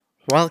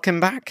Welcome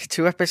back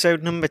to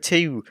episode number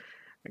 2.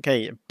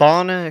 Okay,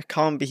 Barner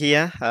can't be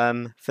here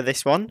for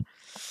this one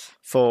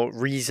for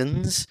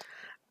reasons,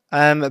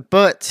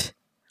 but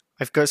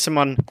I've got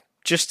someone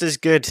just as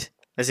good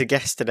as a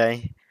guest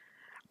today.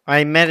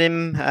 I met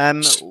him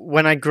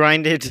when I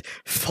grinded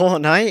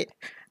Fortnite,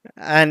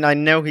 and I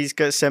know he's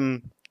got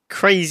some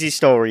crazy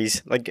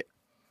stories,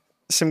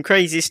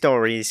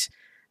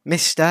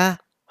 Mr.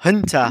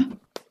 Hunter.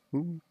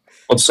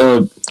 What's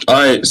up?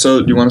 Alright,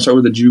 so do you want to start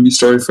with the juvy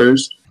story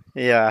first?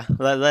 Yeah,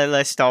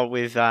 let's start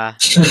with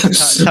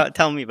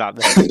tell me about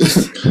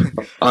this.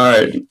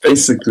 Alright,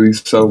 basically,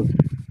 so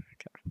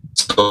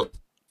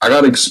I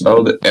got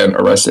expelled and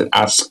arrested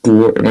at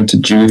school and went to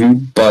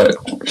juvie, but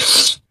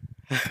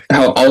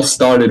how all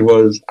started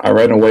was I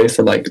ran away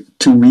for like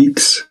 2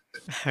 weeks,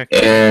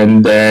 Okay.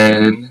 and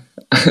then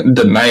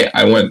the night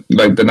I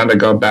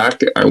got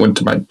back, I went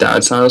to my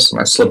dad's house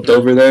and I slept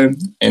over there.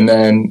 And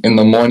then in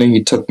the morning,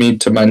 he took me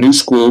to my new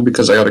school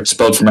because I got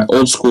expelled from my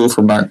old school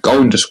for not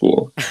going to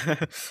school.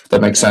 If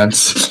that makes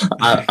sense.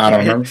 I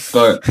don't know,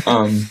 but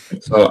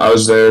so I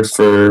was there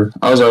for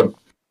I was out.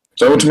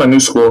 So I went to my new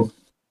school,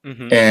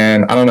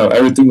 and I don't know.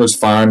 Everything was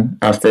fine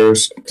at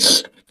first.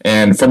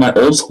 And from my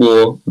old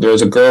school, there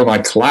was a girl in my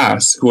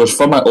class who was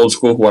from my old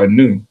school who I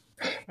knew.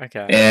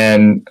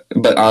 Okay.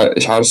 But I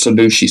also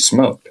knew she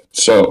smoked.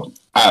 So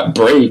at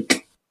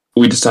break,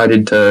 we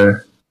decided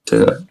to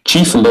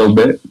chief a little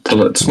bit,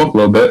 to smoke a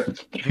little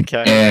bit,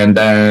 Okay. and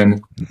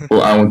then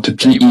I went to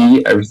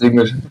PE. Everything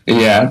was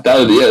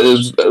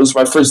it was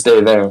my first day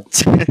there.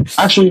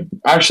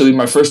 Actually,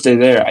 my first day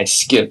there, I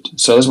skipped.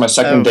 So this is my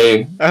second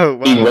day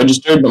being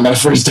registered, but my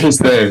first day's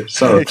there.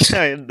 So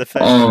the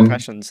first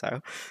impression,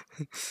 so.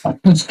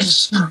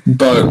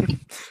 But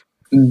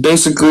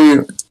basically,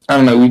 I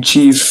don't know, we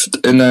chiefed,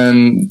 and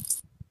then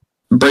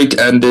break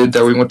ended,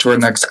 then we went to our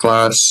next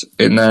class,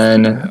 and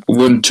then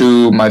went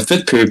to my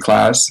 5th period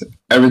class.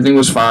 Everything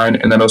was fine,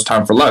 and then it was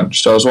time for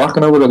lunch. So I was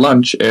walking over to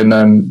lunch, and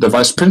then the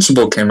vice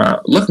principal came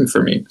out looking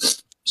for me.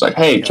 He's like,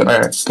 hey, can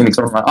you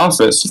come to my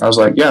office? I was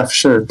like, yeah,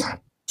 sure.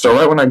 So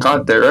right when I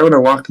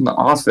walked in the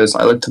office,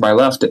 I looked to my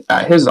left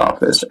at his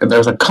office, and there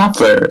was a cop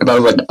there, and I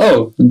was like,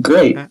 oh,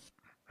 great.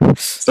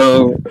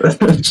 So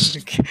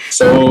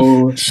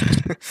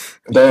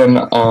then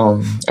and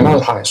I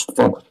was high as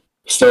fuck.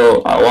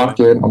 So I walk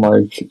in,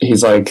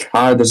 he's like,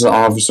 hi, this is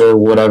officer,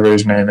 whatever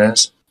his name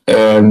is.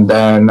 And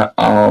then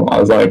I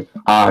was like,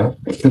 hi,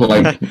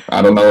 like,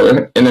 I don't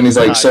know. And then he's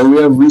like, so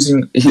we have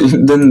reason,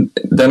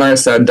 then I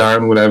sat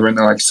down, whatever, and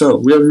they're like, so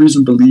we have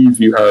reason to believe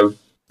you have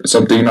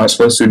something you're not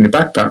supposed to in your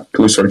backpack.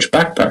 Can we search your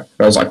backpack?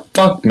 And I was like,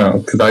 fuck no,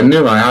 because I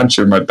knew I had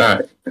you in my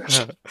bag.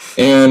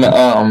 And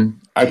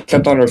I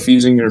kept on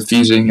refusing,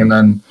 and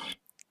then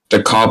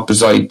the cop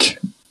was like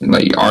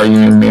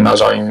arguing with me, and I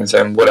was arguing with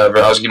him, whatever.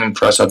 I was getting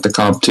pressed at the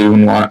cop too,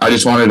 and I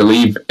just wanted to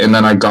leave, and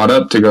then I got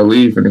up to go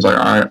leave, and he's like,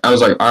 all right. I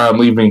was like, all right, I'm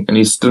leaving, and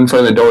he stood in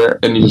front of the door,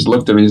 and he just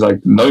looked at me, he's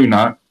like, no, you're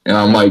not. And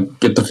I'm like,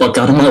 get the fuck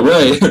out of my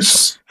way.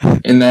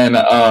 And then,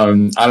 I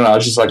don't know, I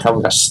was just like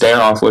having a stare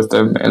off with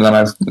him, and then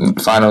I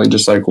finally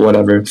just like,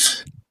 whatever.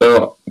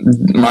 So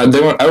I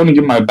wouldn't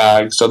give my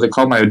bag, so they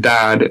called my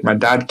dad. My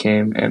dad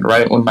came, and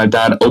right when my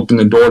dad opened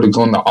the door to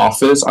go in the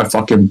office, I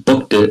fucking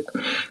booked it.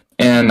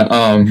 And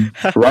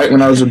right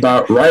when I was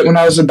about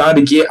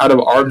to get out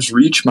of arm's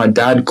reach, my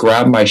dad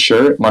grabbed my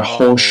shirt. My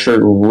whole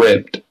shirt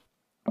ripped.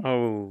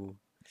 Oh.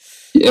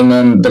 And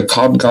then the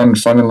cop got in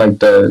front of like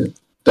the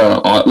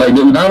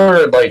now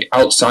we're like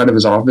outside of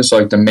his office,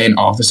 like the main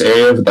office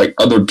area with like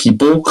other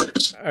people.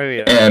 Oh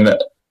yeah. And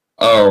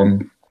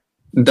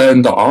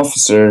then the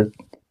officer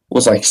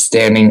was like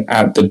standing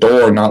at the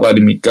door, not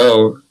letting me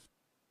go.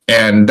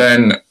 And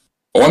then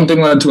one thing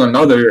led to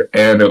another,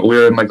 and we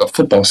were in like a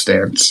football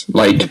stance.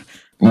 Like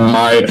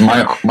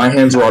my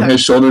hands were on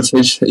his shoulders,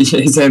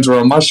 his hands were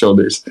on my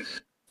shoulders.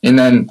 And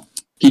then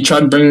he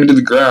tried to bring me to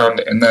the ground,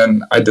 and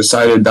then I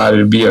decided that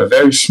it'd be a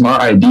very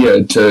smart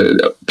idea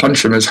to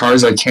punch him as hard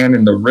as I can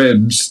in the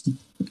ribs.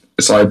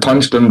 So I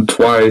punched him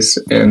twice,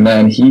 and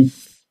then he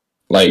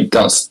like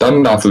got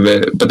stunned off of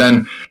it. But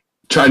then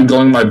tried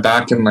going my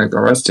back and like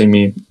arresting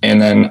me, and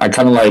then I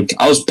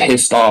was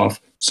pissed off.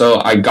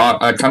 So I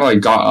kind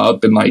of got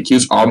up, and like he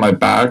was on my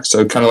back, so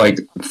I kind of like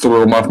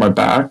threw him off my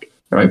back,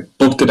 and I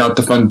booked it out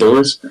the front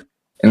doors.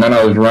 And then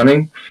I was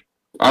running.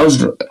 All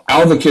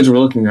the kids were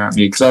looking at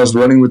me because I was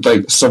running with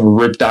like some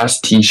ripped ass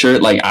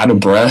t-shirt, like out of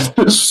breath.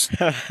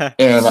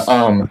 And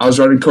I was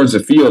running towards the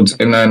fields,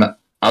 and then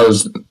I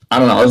was by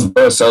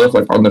myself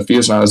like on the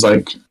fields, and I was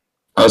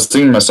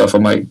thinking to myself,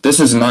 I'm like, this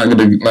is not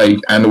gonna like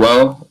end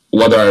well,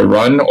 whether I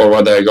run or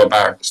whether I go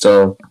back.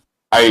 So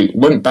I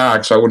went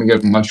back so I wouldn't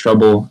get in much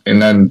trouble.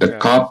 And then the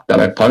cop that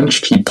I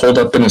punched, he pulled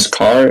up in his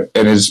car,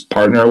 and his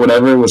partner or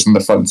whatever was in the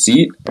front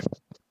seat.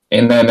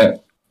 And then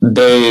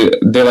they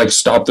like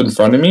stopped in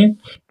front of me,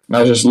 and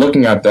I was just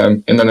looking at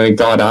them. And then they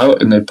got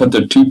out, and they put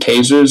their 2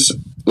 tasers.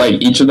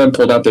 Like each of them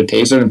pulled out their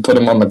taser and put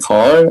them on the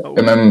car.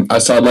 And then I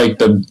saw like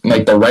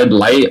the red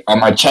light on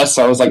my chest.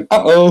 So I was like,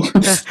 uh oh.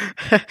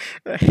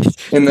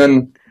 And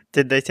then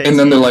did they take? And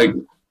then they're like,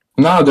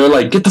 No, they're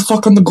like, get the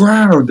fuck on the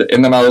ground.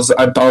 And then I was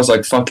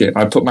like, fuck it.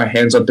 I put my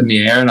hands up in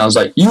the air and I was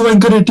like, you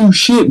ain't gonna do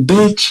shit,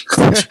 bitch.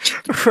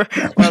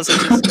 Well, so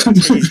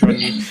just tease on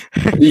you.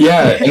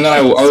 Yeah, and then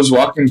I was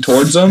walking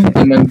towards them,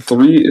 and then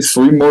three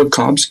more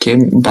cops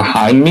came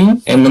behind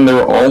me, and then they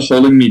were all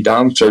holding me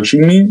down,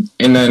 searching me.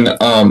 And then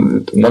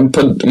one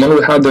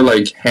had their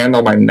like hand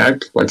on my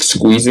neck, like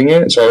squeezing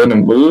it, so I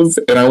wouldn't move.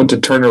 And I went to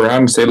turn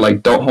around and say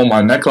like, "Don't hold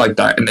my neck like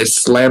that," and they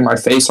slammed my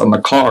face on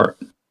the car.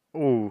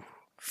 Ooh.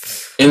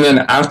 And then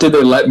after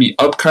they let me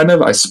up, kind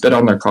of, I spit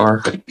on their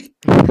car.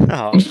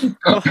 Oh,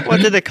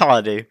 what did the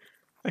car do?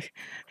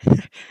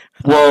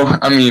 Well,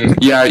 I mean,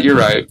 yeah, you're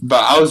right.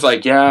 But I was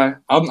like, yeah,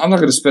 I'm not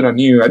gonna spit on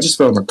you. I just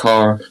spit on the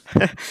car.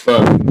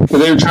 But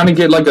they were trying to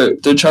get like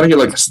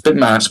a spit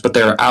mask, but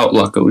they were out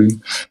luckily.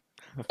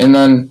 And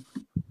then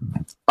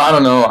I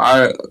don't know.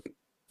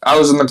 I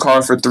was in the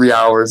car for 3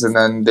 hours, and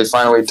then they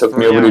finally took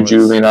me over to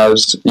juvie. And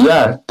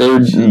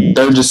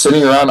they were just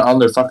sitting around on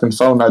their fucking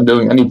phone, not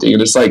doing anything.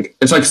 And it's like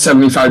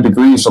 75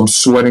 degrees. So I'm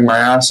sweating my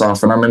ass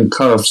off, and I'm in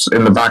cuffs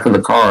in the back of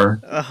the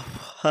car.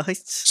 What?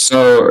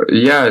 So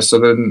yeah, so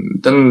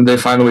then they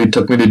finally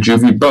took me to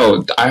juvie.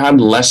 Bro, I had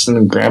less than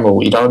a gram of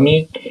weed on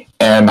me,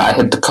 and I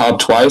hit the cop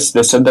twice.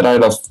 They said that I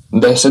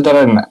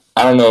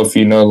don't know if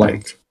you know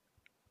like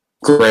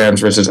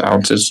grams versus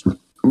ounces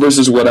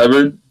versus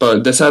whatever,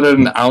 but they said that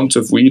an ounce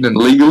of weed, and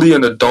legally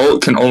an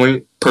adult can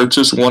only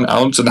purchase 1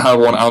 ounce and have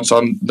 1 ounce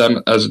on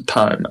them as a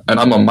time. And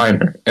I'm a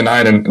minor,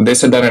 and they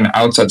said that an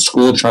ounce at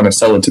school trying to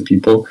sell it to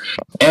people.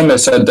 And they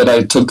said that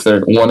I took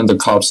one of the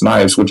cops'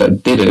 knives, which I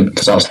didn't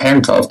because I was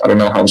handcuffed. I don't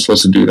know how I was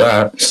supposed to do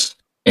that.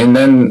 And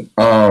then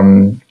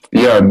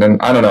and then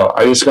I don't know.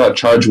 I just got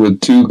charged with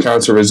 2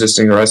 counts of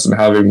resisting arrest and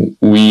having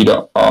weed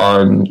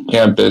on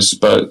campus.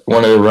 But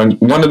one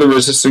of the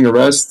resisting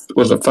arrests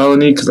was a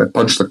felony because I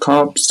punched the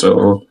cop.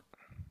 So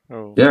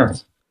yeah.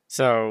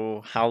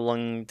 So how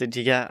long did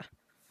you get?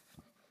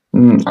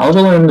 I was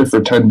only in there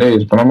for 10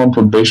 days, but I'm on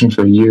probation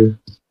for a year.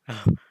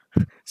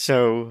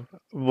 So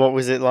what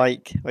was it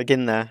like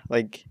in there?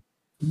 Like,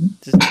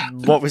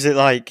 what was it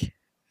like?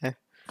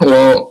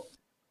 Well,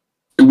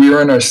 we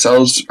were in our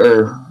cells,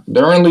 or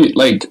they're only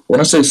like, when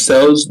I say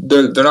cells,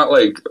 they're not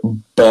like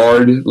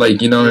barred,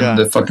 like, you know, in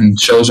the fucking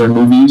shows or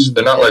movies.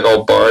 They're not like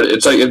all barred.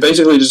 It's like, it's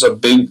basically just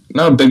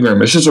not a big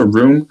room. It's just a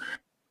room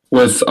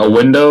with a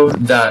window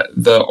that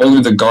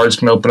only the guards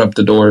can open up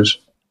the doors.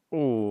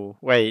 Ooh,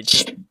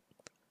 wait.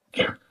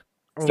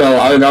 So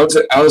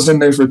I was in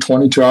there for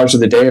 22 hours of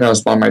the day, and I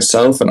was by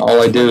myself, and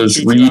all I did was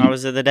read. 22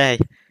 hours of the day.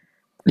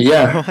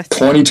 Yeah, what?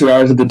 22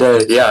 hours of the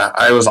day. Yeah,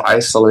 I was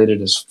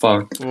isolated as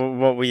fuck.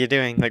 What were you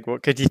doing? Like,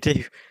 what could you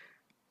do?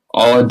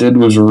 All I did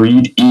was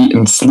read, eat,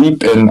 and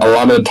sleep, and a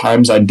lot of the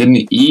times I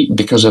didn't eat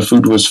because the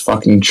food was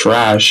fucking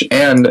trash.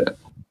 And,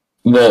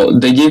 well,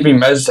 they gave me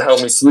meds to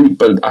help me sleep,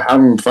 but I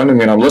have them in front of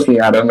me, and I'm looking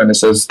at them, and it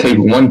says take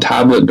 1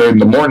 tablet during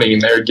the morning,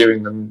 and they're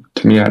giving them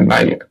to me at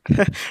night.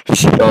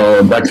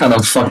 So that kind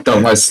of fucked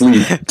up my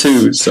sleep,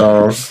 too,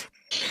 so...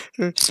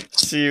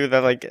 So you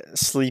were like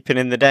sleeping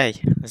in the day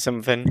or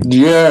something?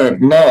 Yeah,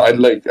 no, I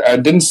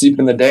didn't sleep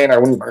in the day, and I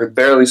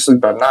barely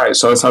sleep at night.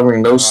 So I was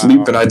having no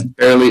sleep, and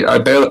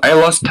I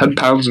lost 10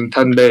 pounds in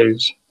 10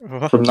 days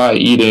from not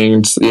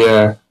eating.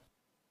 Yeah,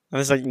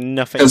 there's like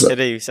nothing to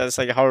do, so it's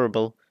like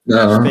horrible.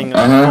 No, just being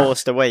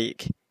forced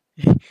awake.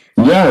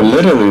 Yeah,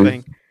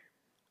 literally.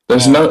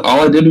 There's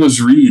all I did was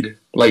read.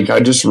 Like I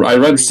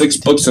read 6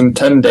 books in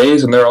 10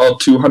 days, and they're all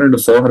 200 to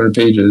 400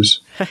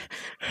 pages.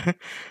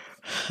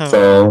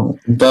 So,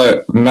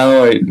 but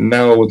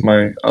now with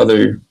my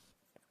other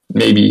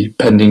maybe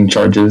pending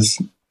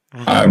charges,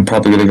 I'm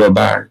probably gonna go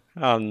back.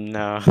 Oh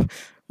no!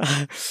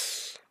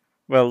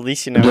 Well, at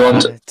least you know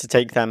to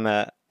take them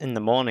in the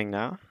morning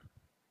now.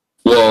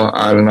 Well,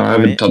 I don't know. I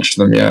haven't touched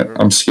them yet.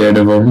 I'm scared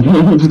of them.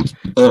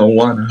 I don't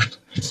wanna.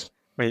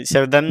 Wait,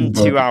 so them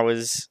 2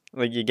 hours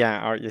like you get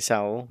out your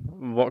cell,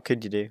 what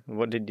could you do?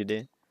 What did you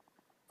do?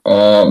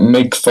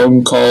 Make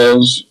phone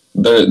calls.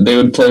 They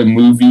would play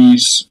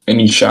movies, and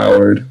he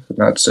showered. And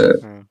that's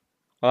it. Well,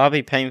 that'd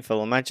be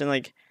painful. Imagine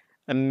like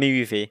a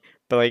movie,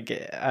 but like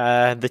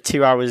the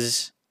 2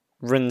 hours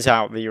runs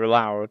out that you're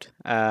allowed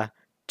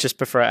just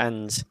before it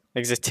ends.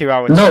 Like there's 2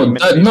 hours.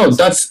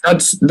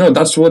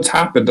 That's what's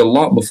happened a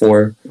lot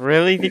before.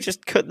 Really? They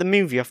just cut the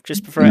movie off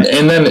just before it ends.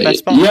 And then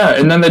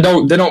and then they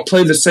don't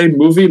play the same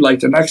movie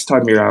like the next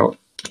time you're out.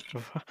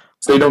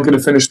 So you don't get to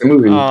finish the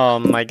movie. Oh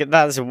my god,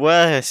 that's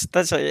worse.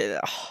 That's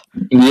yeah.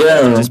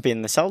 Just be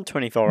in the cell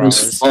 24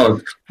 hours.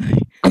 Fuck.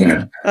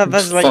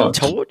 That's like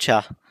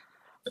torture.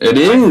 It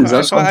is.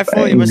 I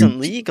thought it wasn't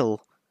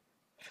legal.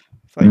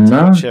 Like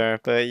torture,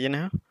 but you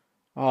know.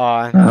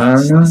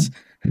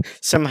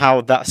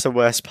 Somehow that's the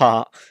worst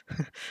part.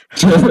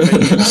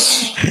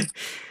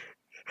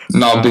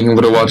 Not being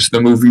able to watch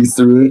the movie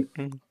through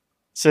it.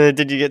 So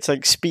did you get to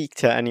like speak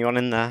to anyone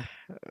in there?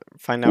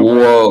 Find out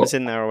what was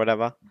in there or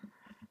whatever?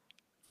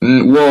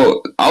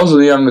 Well, I was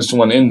the youngest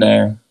one in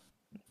there.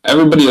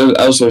 Everybody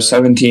else was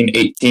 17,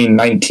 18,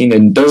 19,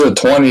 and there was a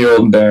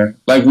 20-year-old there.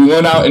 Like, we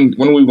went out, and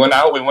when we went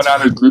out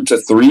in groups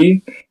of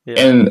 3, Yeah.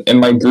 and in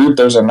my group,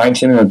 there was a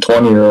 19 and a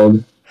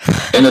 20-year-old.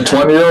 And the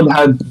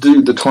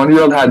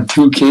 20-year-old had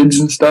 2 kids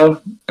and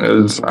stuff. It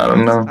was, I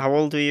don't know. How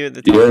old were you at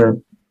the time? Yeah.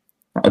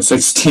 At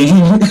 16.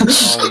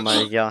 Oh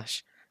my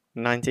gosh.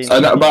 19.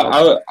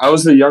 But I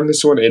was the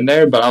youngest one in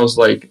there, but I was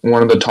like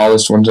one of the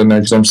tallest ones in there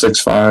because I'm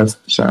 6'5",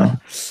 so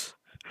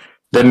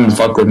they didn't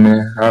fuck with me.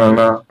 I don't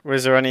know.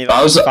 Was there any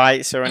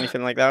fights or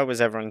anything like that? Or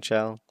was everyone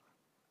chill?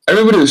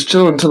 Everybody was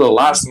chill until the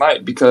last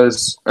night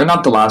or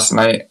not the last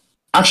night.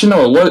 Actually,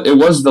 no, it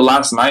was the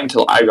last night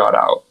until I got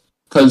out.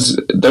 Because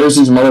there was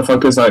these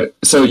motherfuckers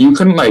so you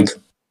couldn't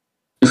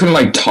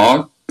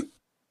talk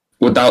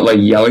without like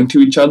yelling to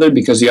each other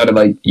because you had to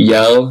like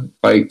yell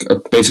like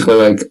basically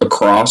like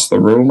across the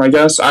room, I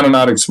guess. I don't know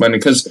how to explain it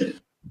because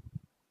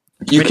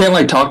you can't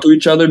like talk to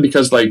each other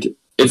because like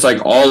it's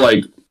like all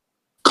like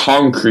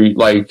concrete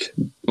like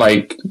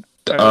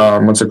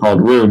what's it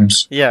called,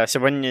 rooms. Yeah, so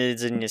when you're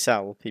in your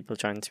cell, people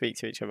try and speak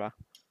to each other.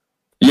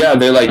 Yeah,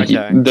 they like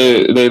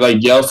they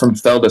like yell from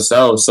cell to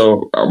cell.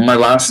 So my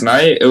last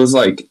night it was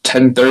like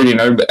 10:30,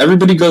 and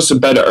everybody goes to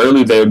bed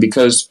early there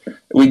because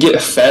we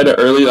get fed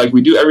early. Like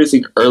we do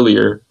everything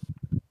earlier.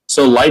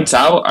 So lights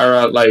out are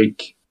at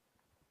like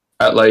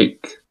 8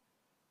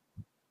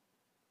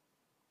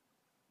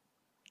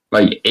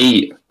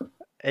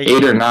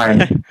 or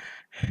 9.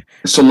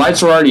 So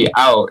lights were already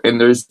out,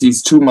 and there's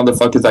these 2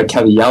 motherfuckers that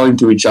kept yelling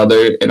to each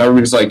other, and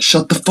everybody's like,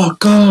 "Shut the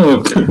fuck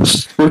up!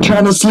 We're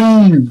trying to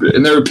sleep!"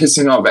 And they were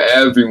pissing off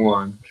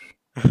everyone.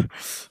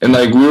 And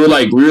like we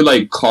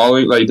were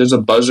calling, like there's a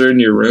buzzer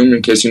in your room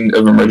in case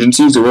of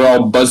emergencies. So we're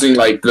all buzzing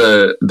like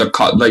the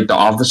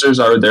officers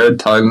are there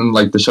telling them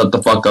like to shut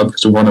the fuck up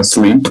because we want to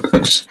sleep.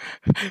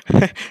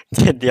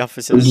 Did the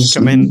officers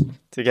come in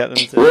to get them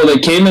to... Well, they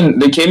came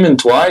in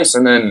twice,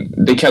 and then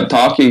they kept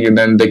talking, and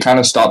then they kind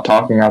of stopped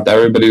talking after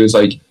everybody was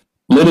like,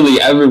 literally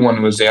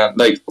everyone was there,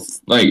 like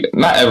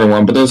not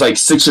everyone, but there was like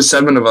 6 or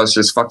 7 of us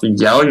just fucking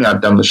yelling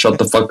at them to shut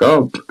the fuck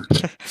up.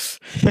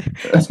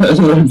 And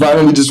then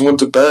finally just went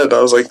to bed.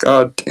 I was like,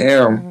 God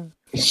damn.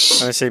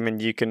 I'm assuming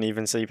you couldn't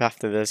even sleep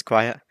after this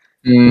quiet.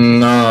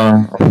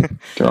 No.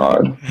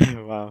 God.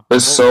 Wow.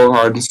 It's so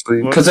hard to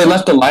sleep. Because they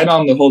left the light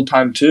on the whole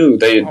time, too.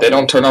 They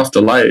don't turn off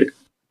the light.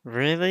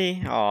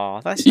 Really?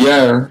 Oh, that's...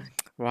 Yeah.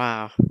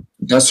 Wow.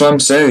 That's what I'm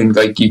saying.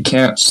 Like, you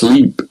can't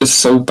sleep. It's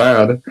so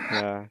bad.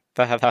 Yeah.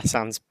 That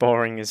sounds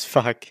boring as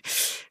fuck.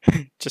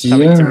 Just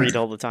having to read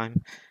all the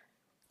time.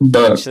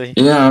 But actually.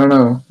 Yeah, I don't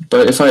know.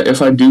 But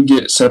if I do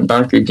get sent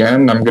back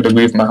again, I'm gonna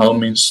leave my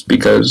homies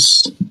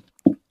because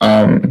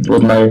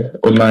with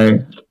my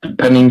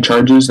pending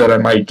charges that I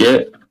might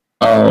get,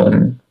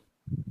 I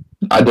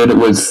did it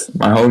with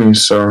my homies,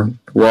 so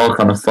we're all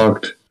kind of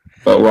fucked.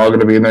 But we're all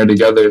gonna be in there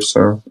together,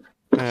 so.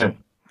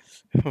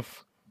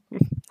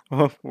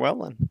 Well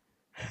then.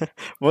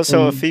 What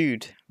sort of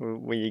food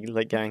were you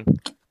like getting?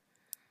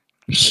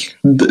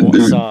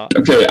 Dude,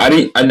 okay,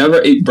 I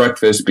never ate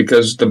breakfast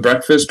because the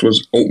breakfast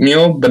was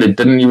oatmeal, but it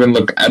didn't even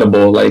look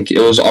edible. Like it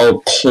was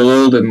all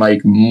cold and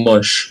like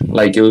mush.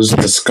 Like it was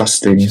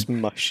disgusting. Just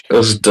mush. It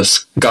was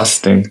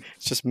disgusting.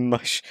 It's just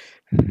mush.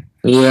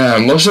 Yeah,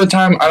 most of the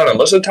time I don't know.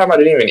 Most of the time I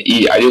didn't even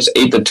eat. I just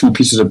ate the 2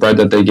 pieces of bread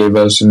that they gave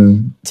us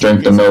and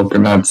drank the milk,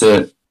 and that's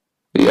it.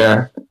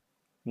 Yeah.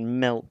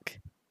 Milk.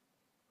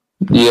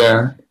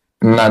 Yeah,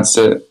 and that's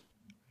it.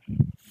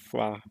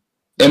 Wow.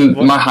 And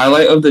my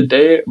highlight of the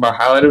day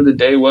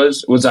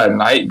was at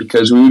night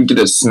because we would get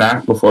a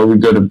snack before we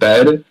go to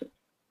bed.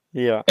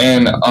 Yeah.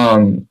 And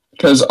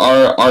because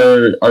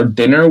our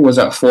dinner was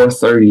at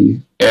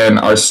 4:30 and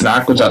our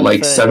snack was at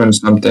like 7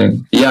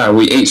 something. Yeah,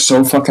 we ate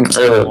so fucking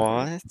early.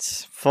 What?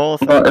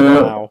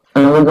 4:30? Wow.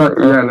 And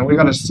then we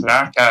got a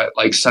snack at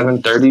like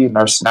 7:30, and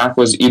our snack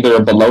was either a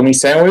bologna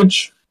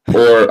sandwich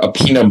or a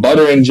peanut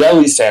butter and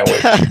jelly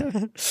sandwich.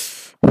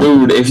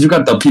 Dude, if you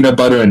got the peanut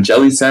butter and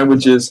jelly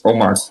sandwiches, oh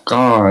my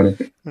god.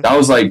 That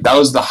was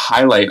the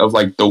highlight of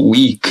like the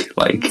week,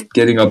 like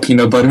getting a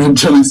peanut butter and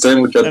jelly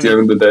sandwich at the end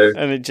of the day.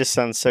 And it just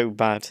sounds so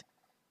bad.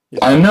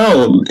 I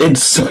know.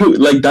 It's so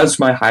like that's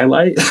my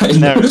highlight.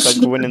 No, it's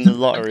like winning the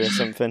lottery or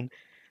something.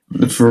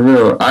 For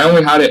real. I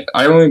only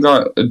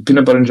got a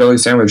peanut butter and jelly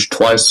sandwich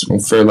twice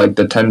for like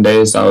the 10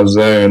 days I was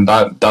there, and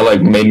that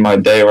like made my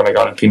day when I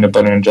got a peanut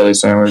butter and jelly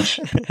sandwich.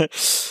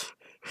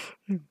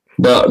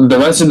 The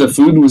rest of the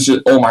food was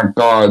just, oh my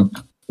god,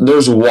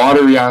 there's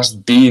watery ass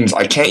beans.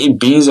 I can't eat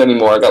beans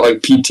anymore. I got like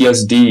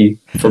PTSD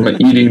from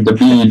eating the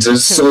beans.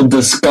 It's so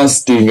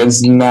disgusting.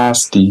 It's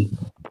nasty.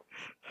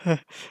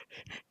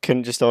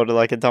 Couldn't just order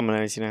like a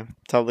Domino's, you know?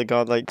 Tell the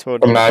god like to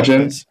order.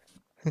 Imagine.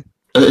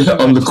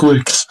 On the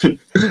quicks.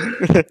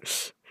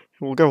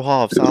 We'll go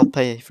halves. I'll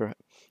pay for it.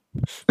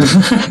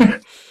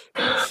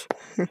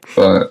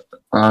 But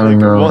I don't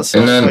know. What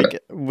sort of, like,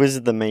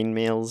 was the main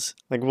meals?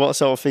 Like, what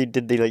sort of food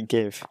did they like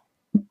give?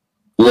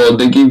 Well,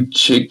 they gave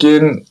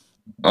chicken.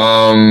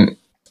 I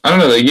don't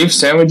know. They gave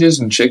sandwiches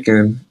and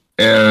chicken,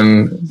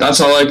 and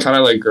that's all I kind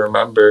of like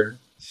remember.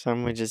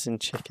 Sandwiches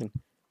and chicken.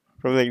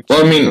 Probably Well,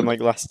 I chicken from mean, like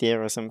last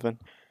year or something.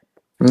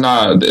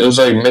 nah, it was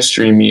like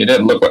mystery meat. It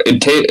didn't look like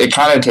it. It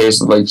kind of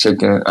tasted like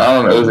chicken. I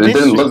don't know. It didn't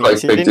Mystery look meat, like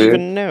so you pig, didn't dude.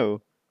 even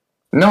know.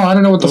 No, I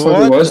don't know what the fuck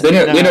it What? was. They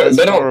didn't. They Nah, don't. that's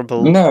They don't.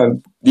 horrible.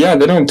 No. Yeah,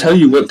 they don't tell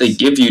you what they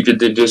give you.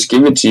 They just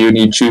give it to you, and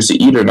you choose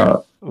to eat or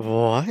not.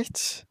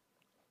 What?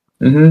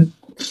 Mm-hmm.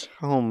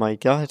 Oh my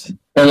god.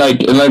 And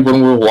like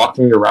when we're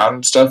walking around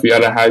and stuff, you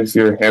gotta have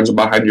your hands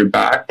behind your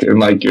back, and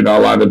like you're not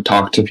allowed to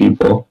talk to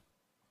people.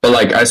 But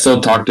like I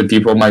still talk to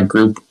people in my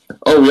group.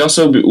 Oh, we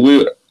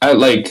at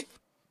like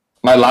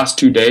my last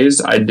 2 days,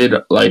 I did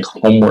like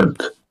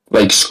homework,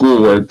 like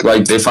schoolwork.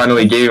 Like they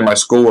finally gave me my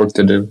schoolwork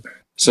to do,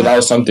 so that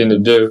was something to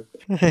do.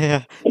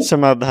 Yeah,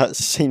 somehow that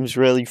seems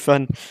really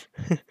fun.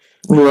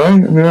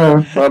 Right?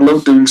 Yeah, I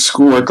love doing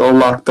schoolwork all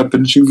locked up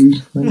in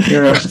juvy.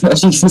 Yeah,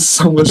 that's just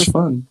so much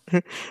fun.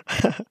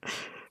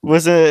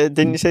 Was it?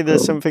 Didn't you say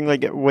there's something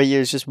like where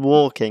you're just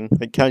walking,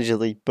 like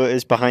casually, but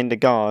it's behind a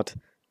guard?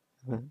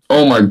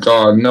 Oh my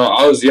god, no!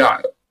 I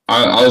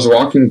was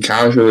walking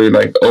casually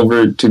like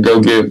over to go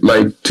get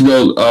like to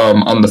go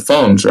on the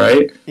phones,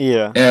 right?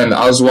 Yeah. And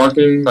I was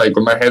walking like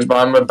with my hands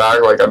behind my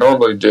back like I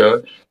normally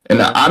do. And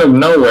Yeah. out of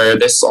nowhere,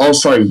 they all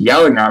started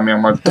yelling at me.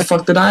 I'm like, "What the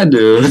fuck did I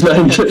do?"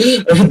 Like,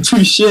 I didn't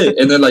do shit.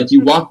 And then like you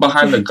walk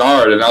behind the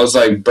guard, and I was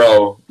like,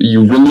 "Bro,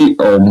 you really?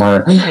 Oh my,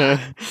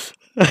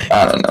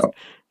 I don't know."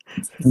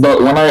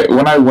 But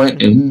when I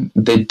went in,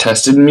 they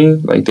tested me,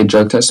 like they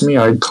drug tested me.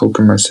 I had coke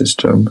in my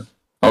system.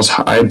 I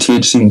had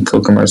THC and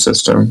coke in my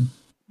system.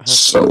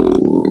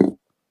 So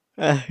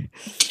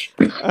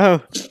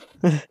Oh.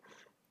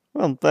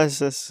 Well, there's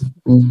this.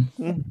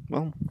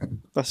 Well,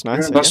 that's yeah,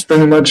 nice. I that's guess.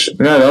 pretty much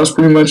that was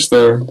pretty much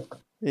Yeah.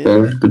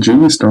 the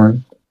juvie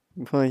story.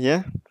 Well,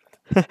 yeah.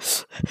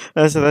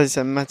 That's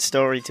a mad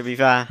story, to be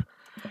fair.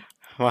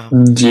 Wow.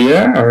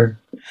 Yeah.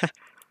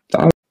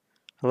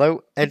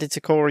 Hello, Editor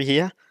Corey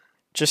here.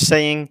 Just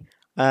saying,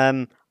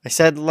 I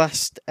said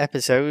last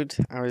episode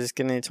I was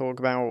going to talk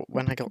about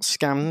when I got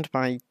scammed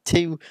by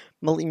two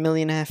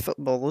multi-millionaire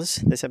footballers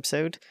this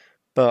episode,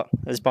 but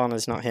as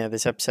Barner's not here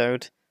this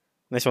episode,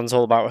 this one's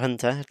all about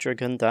Hunter, Drug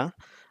Hunter.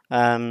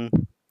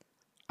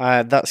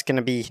 That's going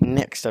to be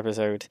next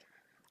episode.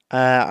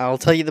 I'll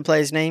tell you the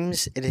players'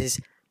 names. It is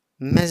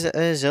Mesut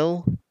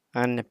Ozil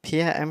and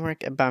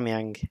Pierre-Emerick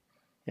Aubameyang.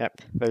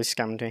 Yep, those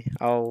scammed me.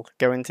 I'll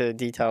go into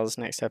details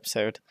next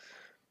episode.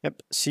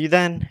 Yep, see you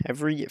then,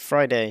 every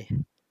Friday.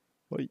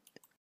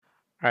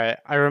 Alright,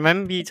 I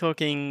remember you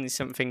talking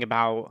something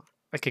about,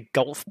 like, a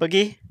golf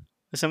buggy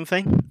or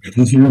something.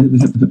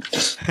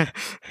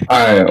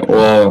 Alright,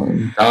 well,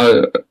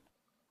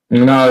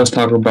 I was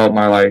talking about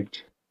my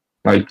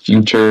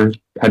future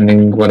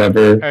pending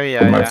whatever Oh,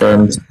 with my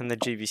friends. and the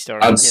juvy story,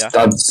 That's yeah.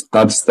 that's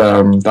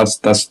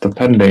the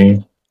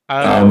pending.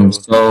 Oh,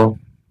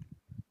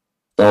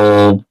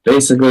 So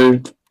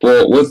basically,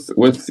 well, with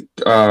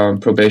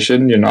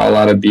probation, you're not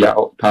allowed to be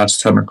out past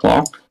 10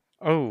 o'clock.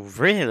 oh,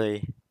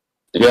 really?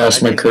 Yeah, I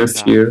it's my didn't know that.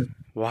 curfew.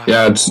 Wow.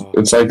 Yeah,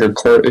 it's like a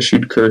court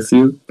issued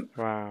curfew.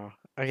 Wow,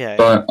 okay.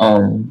 But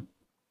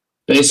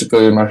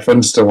basically, my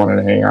friends still wanted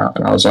to hang out,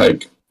 and I was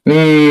like,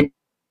 don't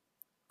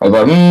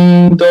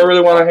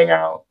really want to hang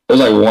out. It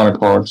was like 1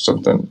 o'clock or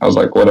something. I was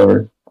like,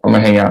 whatever, I'm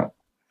gonna hang out.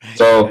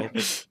 So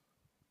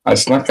I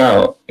snuck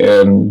out,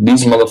 and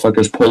these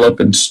motherfuckers pull up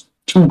in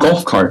two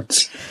golf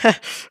carts,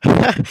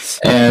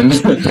 and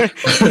I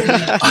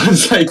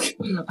was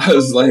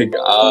like,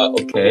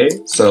 okay.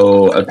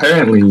 So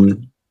apparently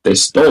they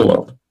stole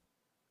them,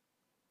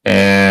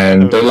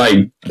 and they're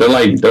like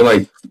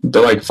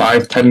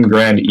 5-10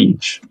 grand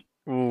each,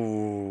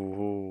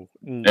 Ooh,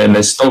 and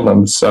they stole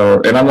them.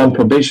 So, and I'm on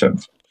probation.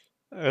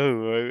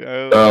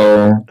 Oh.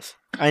 So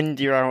And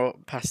you're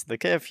out past the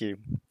curfew.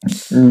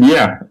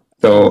 yeah.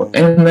 So,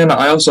 and then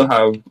I also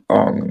have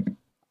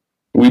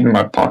weed in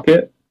my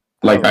pocket.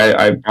 Like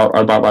I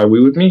brought my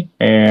weed with me,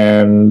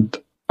 and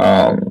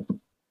I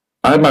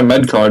had my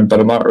med card, but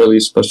I'm not really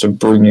supposed to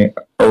bring it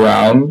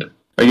around.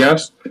 I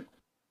guess. Does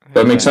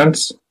that make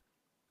sense?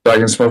 So I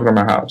can smoke it in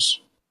my house.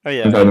 Oh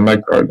yeah. Without the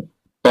med card.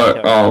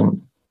 But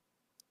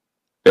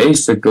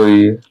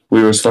basically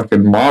we were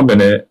fucking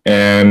mobbing it,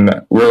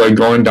 and we're like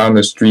going down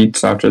the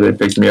streets after they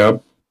picked me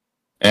up,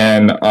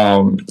 and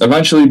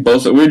eventually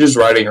we were just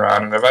riding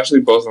around, and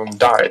eventually both of them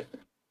died.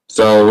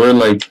 So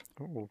we're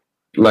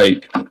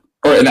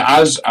and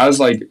as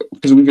like,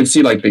 because we could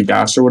see like the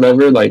gas or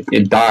whatever, like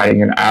it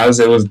dying, and as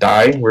it was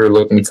dying, we were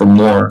looking for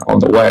more on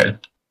the way.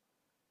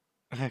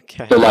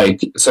 Okay.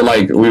 So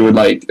we would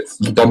like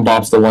dump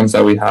off the ones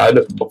that we had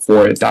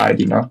before it died,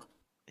 you know.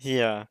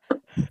 Yeah.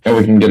 And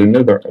we can get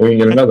another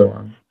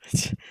one.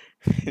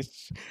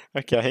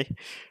 Okay.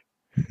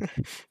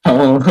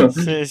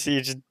 So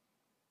you just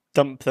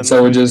dump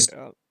them. we just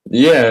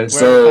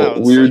so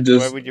we were just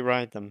where would you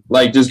ride them?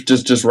 Like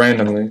just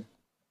randomly,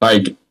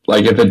 like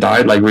if it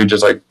died, like we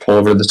just like pull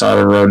over to the side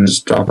of the road and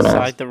just drop it off.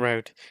 Side the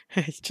road.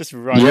 Just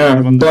right.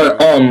 Yeah, but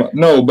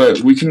no,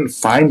 but we couldn't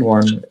find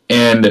one,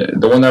 and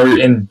the one that we were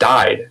in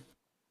died.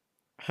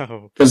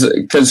 Oh.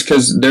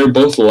 Because they're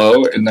both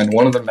low, and then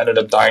one of them ended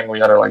up dying. We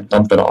had to like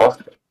dump it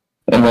off,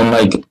 and then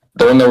like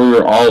the one that we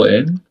were all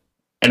in,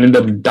 ended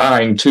up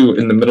dying too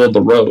in the middle of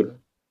the road.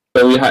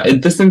 So we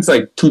had this thing's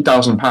like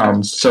 2,000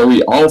 pounds. So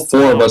we all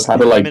four of us had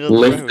to in the like middle of the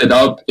lift road. it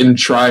up and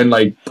try and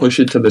like push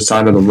it to the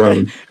side of the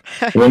road.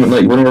 When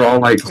we were all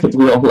like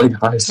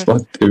high as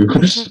fuck too.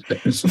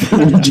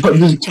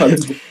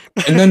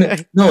 And then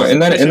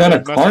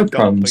a car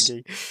comes.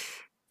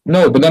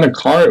 No, but then a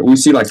car, we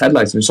see like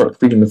headlights and we start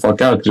freaking the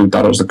fuck out because we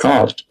thought it was the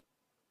cops.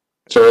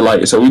 So we're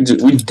like,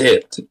 we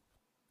dipped,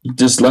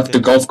 just left the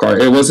golf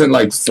cart. It wasn't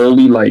like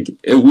fully like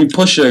we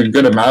pushed a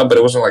good amount, but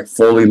it wasn't like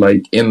fully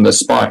like in the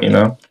spot, you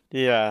know.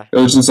 Yeah. It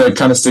was just like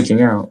kind of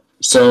sticking out.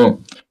 So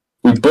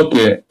we book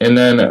it, and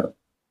then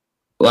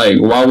like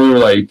while we were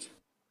like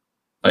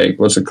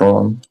what's it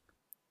called?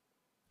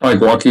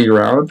 Like walking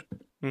around,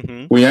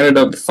 we ended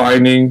up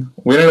finding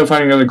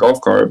another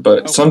golf cart.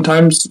 But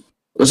sometimes,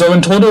 so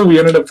in total, we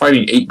ended up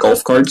finding 8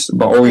 golf carts,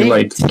 but only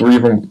like 3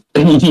 of them.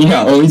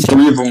 Yeah, only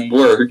 3 of them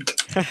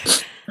worked.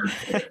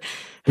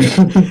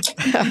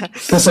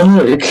 Because some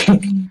of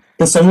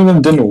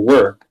them didn't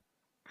work.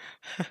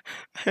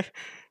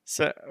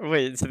 So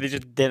wait, so they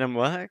just didn't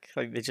work?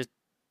 Like they just...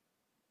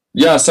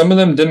 Yeah, some of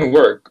them didn't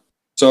work.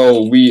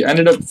 So we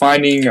ended up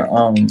finding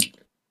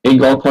 8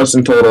 golf carts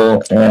in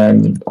total,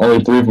 and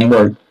only 3 of them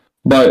worked.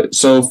 But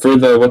so for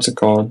the what's it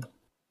called?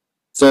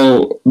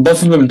 So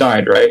both of them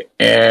died, right?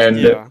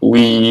 And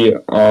we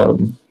were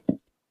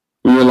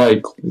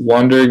like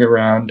wandering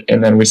around,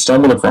 and then we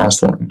stumbled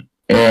across one.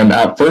 And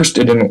at first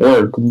it didn't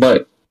work,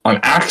 but on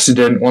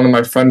accident, one of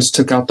my friends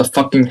took out the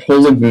fucking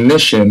whole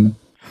ignition.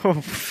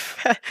 The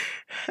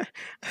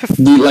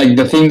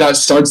thing that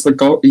starts the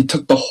go, he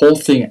took the whole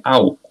thing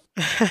out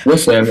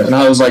with him, and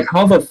I was like,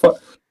 "How the fuck?"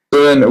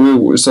 So then we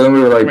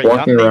were like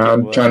walking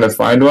around trying to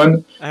find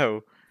one.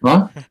 Oh,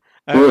 huh?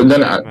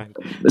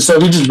 So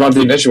he just brought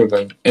the ignition with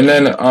him, and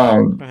then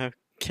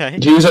okay.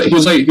 He was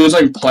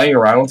like playing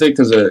around with it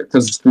because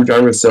the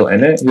screwdriver was still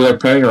in it. He was like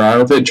playing around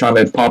with it, trying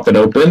to pop it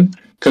open.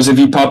 Because if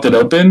he popped it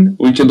open,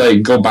 we could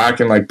like go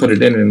back and like put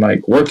it in and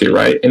like work it,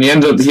 right? And he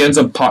ends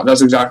up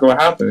that's exactly what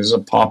happened. He's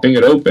like popping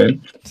it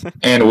open,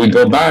 and we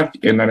go back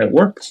and then it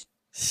works.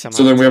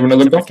 So then we have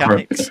another golf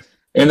cart,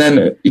 and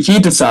then he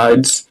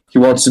decides he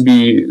wants to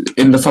be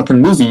in the fucking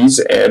movies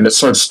and it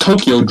starts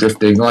Tokyo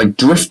drifting like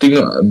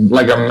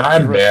a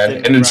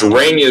madman, and it's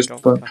rainy as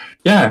fuck.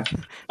 Yeah,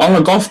 on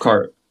a golf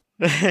cart.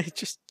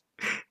 Just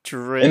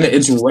and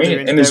it's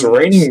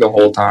raining the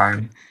whole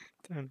time.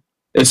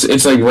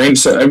 It's like rain,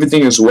 so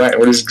everything is wet,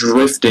 and we're just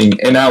drifting.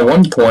 And at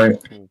one point,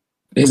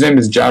 his name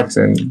is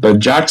Jackson, but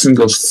Jackson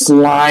goes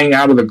flying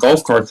out of the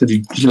golf cart because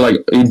he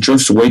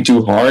drifts way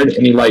too hard,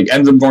 and he like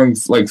ends up going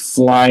like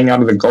flying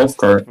out of the golf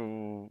cart,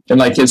 and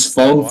like his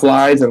phone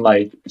flies, and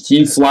like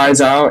he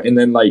flies out, and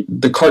then like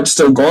the cart's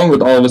still going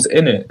with all of us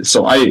in it.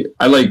 So I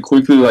like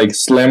quickly like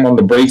slam on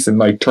the brakes and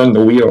like turn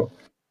the wheel,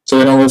 so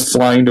we don't go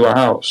flying to a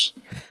house.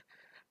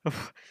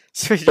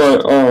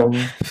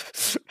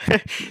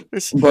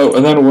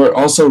 But then we're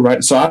also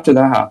right. So after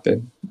that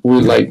happened,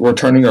 we're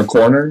turning a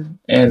corner,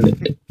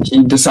 and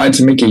he decides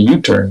to make a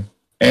U-turn,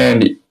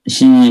 and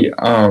he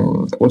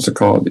what's it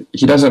called?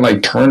 He doesn't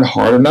like turn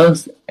hard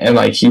enough, and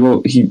like he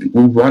will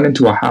run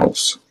into a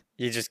house.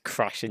 You just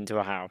crash into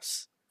a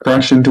house.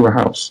 And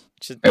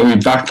we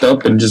backed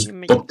up and just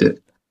booked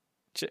it.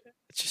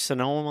 Just so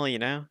normal, you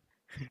know.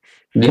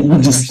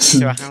 Crash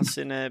into a house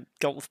in a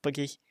golf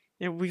buggy.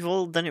 Yeah, we've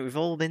all done it. We've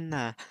all been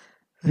there.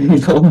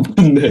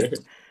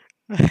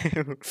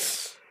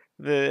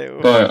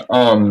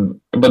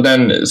 But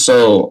then,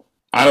 so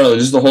I don't know,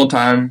 just the whole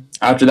time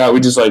after that we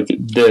just like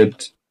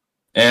dipped,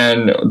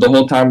 and the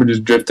whole time we're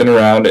just drifting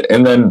around,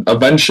 and then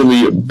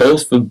eventually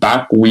both the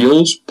back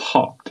wheels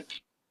popped,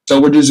 so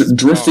we're just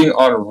drifting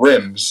on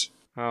rims.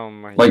 Oh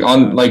my like God.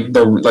 On like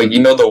the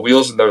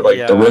wheels and the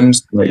the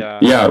rims,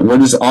 we're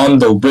just on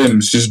the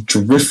rims just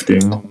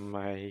drifting. Oh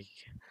my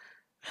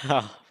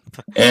God.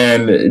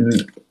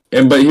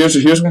 But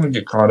here's when we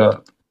get caught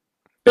up.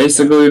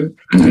 Basically,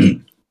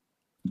 we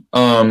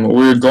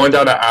were going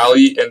down an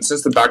alley, and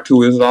since the back 2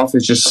 wheels off,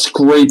 it's just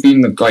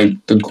scraping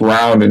the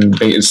ground,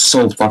 and it's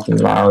so fucking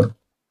loud.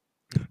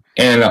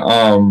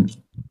 And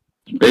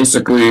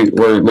basically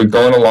we're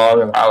going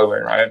along an alleyway,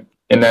 right?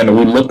 And then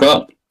we look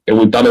up, and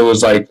we thought it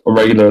was like a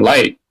regular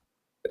light.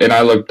 And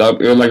I looked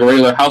up, it was like a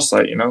regular house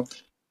light, you know.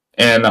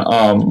 And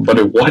but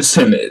it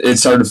wasn't.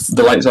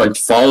 The lights like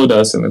followed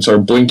us, and it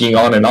started blinking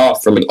on and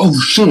off. For like, oh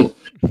shit!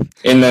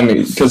 And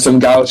then because some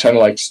guy was trying to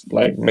like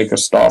make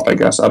us stop, I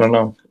guess, I don't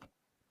know.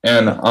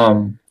 And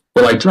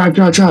we're like, drive.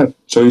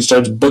 So he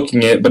starts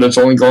booking it, but it's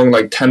only going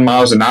like 10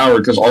 miles an hour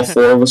because all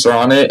 4 of us are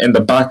on it, and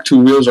the back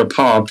 2 wheels are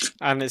popped.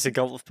 And it's a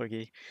golf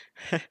buggy.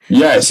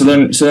 Yeah. So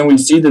then we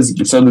see this.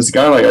 So this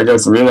guy like I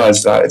guess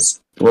realized that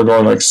we're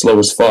going like slow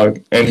as fuck,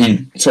 and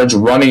he starts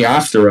running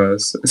after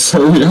us.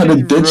 So we had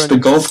to ditch the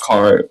golf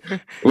cart.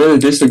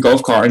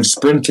 And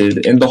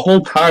sprinted. And the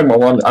whole time I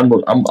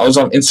was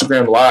on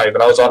Instagram Live,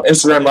 and I was on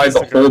Instagram Live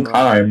the whole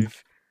time.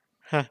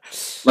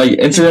 Like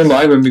Instagram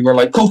Live, and we were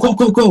like, go, go,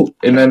 go, go,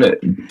 and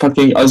then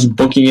fucking us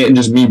booking it and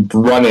just me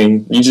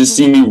running. You just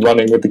see me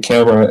running with the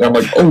camera, and I'm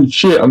like, oh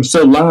shit, I'm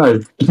still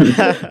live.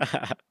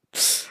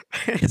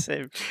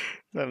 Same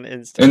on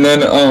Instagram. And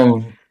then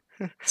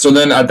so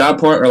then at that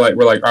point we're like,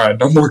 all right,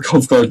 no more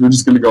golf carts. We're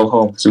just gonna go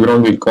home, so we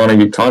don't want to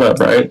get caught up,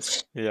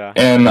 right? Yeah.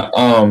 And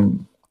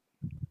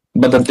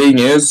but the thing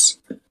is,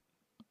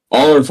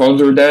 all our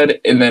phones were dead,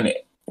 and then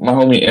my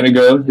homie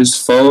Inigo, his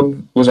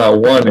phone was at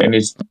 1, and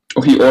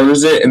he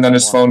orders it, and then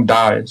his phone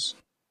dies,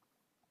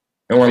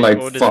 and we're like,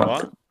 fuck.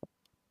 What?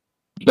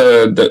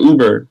 The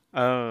Uber.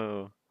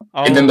 Oh.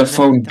 And then the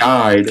phone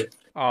died.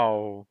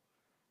 Oh.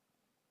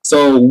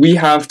 So we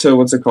have to,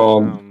 what's it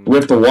called? We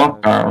have to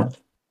walk now.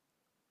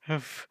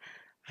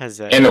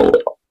 Has it?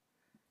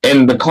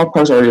 And the cop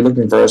cars are already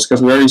looking for us,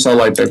 because we already saw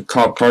like the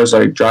cop cars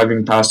like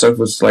driving past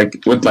us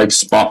with like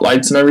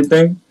spotlights and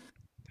everything.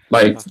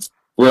 Like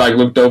we like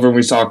looked over and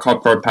we saw a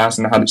cop car pass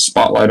and it had a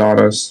spotlight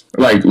on us,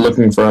 like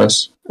looking for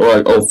us. We're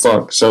like, oh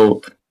fuck.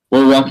 So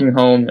we're walking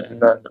home,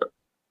 and then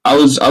I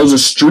was a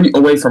street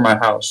away from my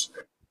house,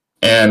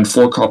 and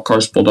 4 cop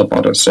cars pulled up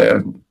on us,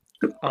 and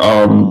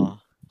all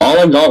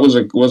I got was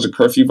a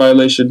curfew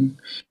violation.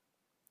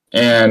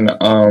 And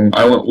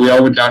we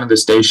all went down to the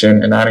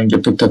station, and I didn't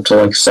get picked up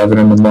till like 7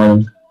 in the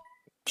morning.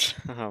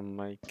 Oh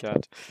my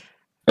god!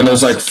 And it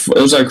was like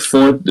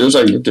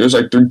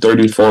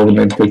 3:34 when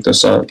they picked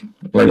us up.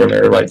 Like when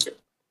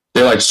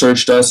they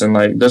searched us, and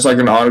like there's like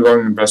an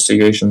ongoing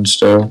investigation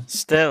still.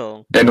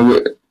 Still.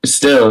 And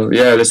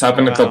this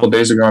happened a couple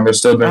days ago, and they're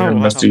still doing an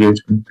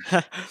investigation.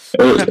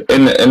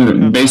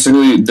 And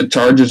basically the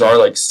charges are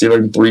like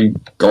stealing 3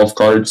 golf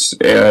carts,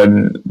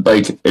 and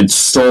like it's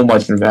so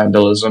much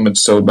vandalism.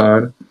 It's so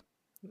bad.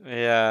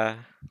 Yeah.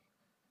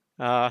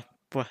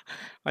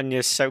 And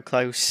you're so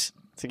close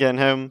to getting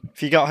home.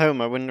 If you got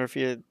home, I wonder if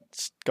you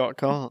got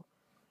caught.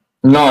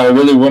 No, I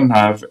really wouldn't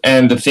have.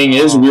 And the thing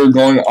is, we were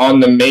going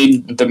on the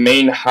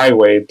main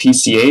highway,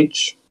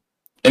 PCH.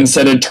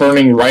 Instead of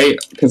turning right,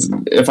 because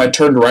if I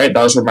turned right,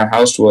 that was where my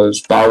house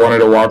was. But I wanted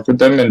to walk with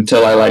them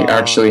until I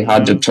actually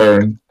had to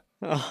turn.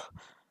 Oh.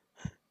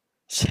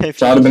 So I'd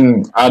have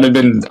been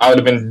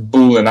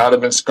booling. I'd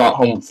have been Scott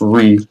home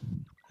free.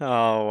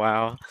 Oh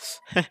wow,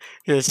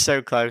 you're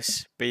so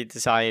close, but you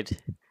decide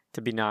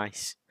to be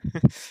nice.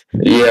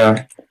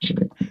 Yeah,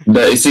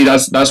 see,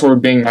 that's where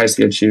being nice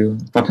gets you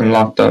fucking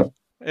locked up.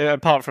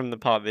 Apart from the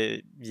part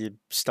that you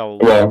stole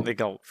the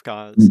golf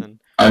carts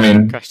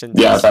and crashed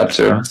into that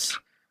too.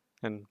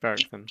 And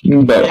broke them.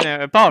 But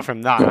apart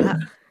from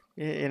that,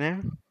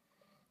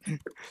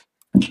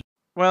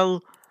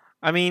 Well,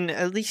 I mean,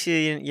 at least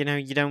you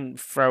don't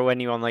throw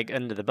anyone like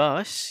under the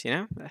bus.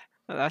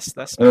 That's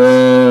nice.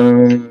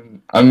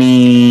 I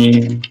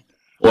mean,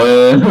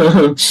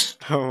 well,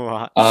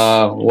 What?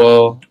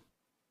 Well,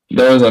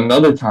 there was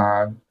another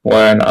time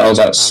when I was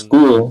at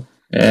school,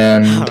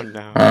 and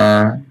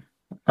I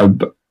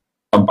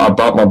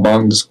brought my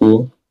bong to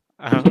school.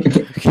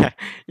 Okay.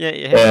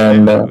 Yeah.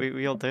 And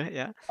we all do it,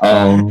 yeah.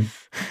 And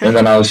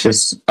then I was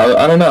just,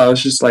 I don't know, I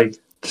was just like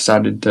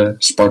decided to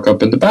spark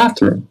up in the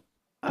bathroom.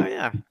 Oh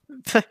yeah.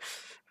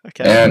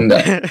 Okay. And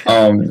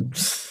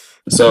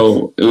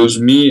so it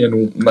was me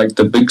and like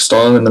the big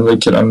stall, and then the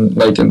kid on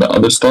like in the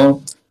other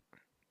stall.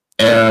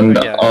 And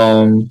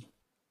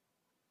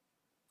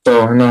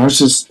so I was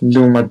just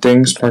doing my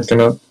thing,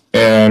 sparking up,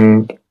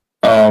 and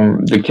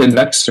the kid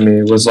next to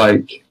me was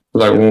like,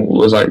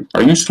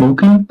 are you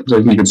smoking? I was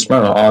like, you can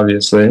smell it,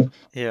 obviously.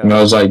 Yeah. And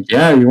I was like,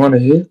 yeah, you want a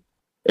hit?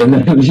 And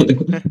then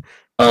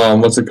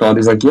what's it called?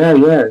 He's like,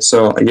 yeah.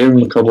 So I gave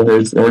him a couple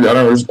hits, and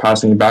we're just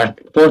passing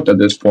back and forth at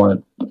this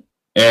point.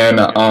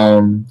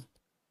 And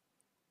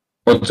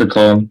what's it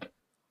called?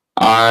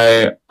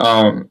 I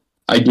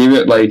gave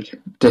it like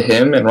to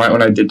him, and right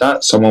when I did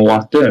that, someone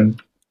walked in.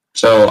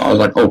 So I was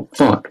like, oh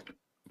fuck,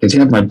 because he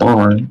had my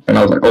bong, and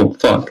I was like, oh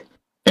fuck.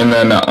 And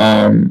then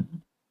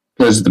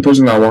because the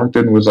person that walked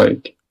in was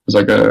like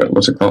a,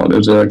 what's it called?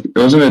 It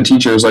wasn't a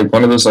teacher. It was like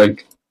one of those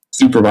like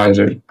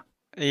supervisor.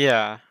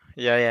 Yeah.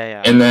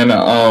 And then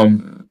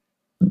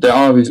they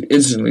always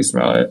instantly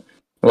smell it.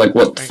 They're like,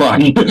 what the fuck?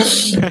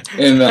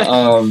 And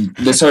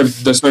they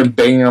started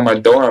banging on my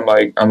door.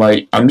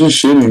 I'm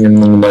just shitting,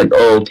 and then like,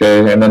 oh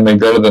okay. And then they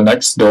go to the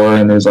next door,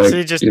 and there's like, so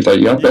he's like,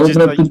 you have to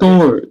open up the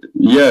door.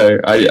 Yeah,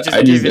 I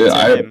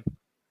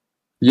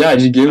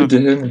just gave it to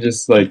him and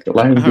just like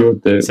let him do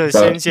with it. So as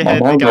soon as you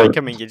heard the guy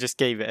coming, you just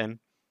gave it him.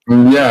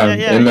 Yeah,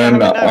 and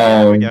then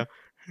okay,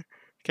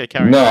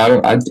 carry on.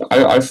 No,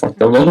 I fucked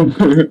them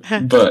over,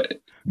 but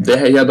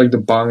he had like the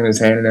bong in his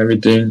hand and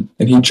everything,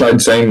 and he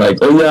tried saying like,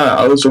 "Oh yeah,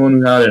 I was the one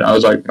who had it." I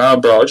was like, "Nah,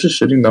 bro, I was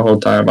just shitting the whole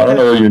time. I don't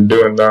know what you're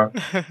doing now."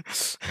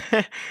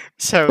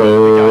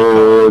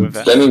 So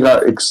then he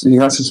got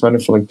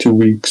suspended for like 2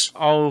 weeks.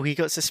 Oh, he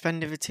got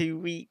suspended for 2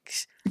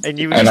 weeks, and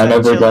you were and I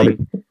never got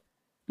it.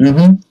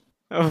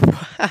 Oh.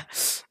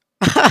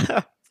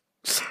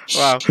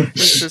 Wow,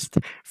 it's just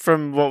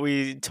from what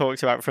we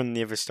talked about from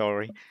the other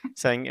story,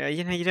 saying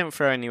you don't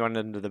throw anyone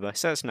under the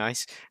bus. That's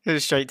nice. It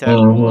was straight to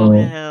well,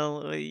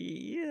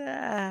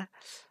 yeah.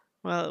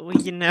 Well,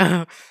 you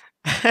know.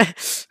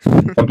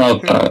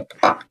 About that.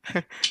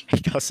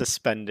 He got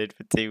suspended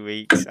for 2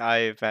 weeks.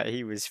 I bet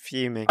he was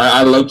fuming.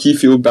 I low key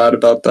feel bad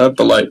about that,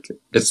 but like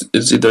it's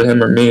either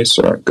him or me.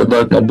 So good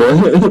luck, my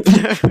boy.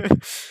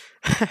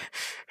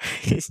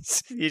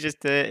 You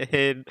just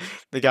hear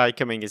the guy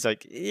coming. He's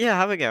like, "Yeah,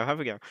 have a go,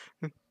 have a go."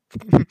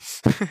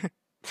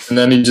 And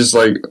then he just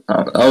like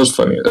that was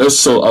funny. It was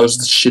so I was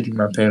shitting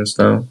my pants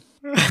though.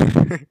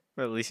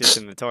 Well, at least it's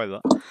in the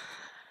toilet.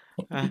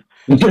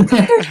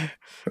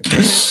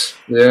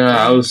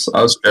 Yeah, I was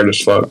scared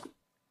as fuck.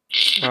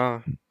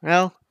 Oh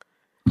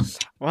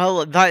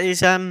well, that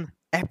is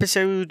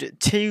episode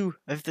 2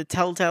 of the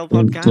Telltale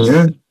podcast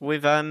Yeah.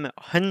 with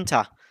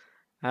Hunter.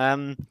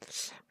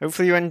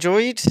 Hopefully you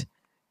enjoyed.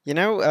 You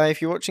know,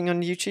 if you're watching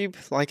on YouTube,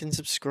 like and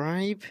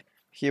subscribe.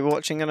 If you're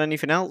watching on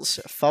anything else,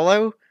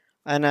 follow.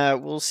 And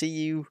we'll see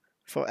you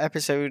for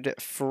episode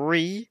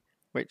 3,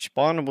 which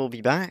Barnum will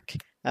be back.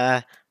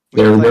 There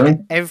we upload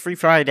go. every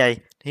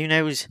Friday. Who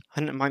knows?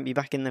 Hunter might be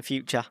back in the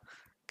future.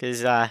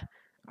 Because I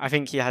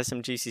think he has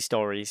some juicy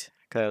stories,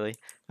 clearly.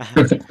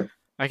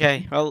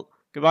 Okay, well,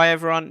 goodbye,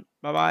 everyone.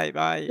 Bye-bye.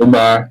 Bye.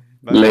 Goodbye.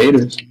 Bye.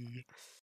 Later.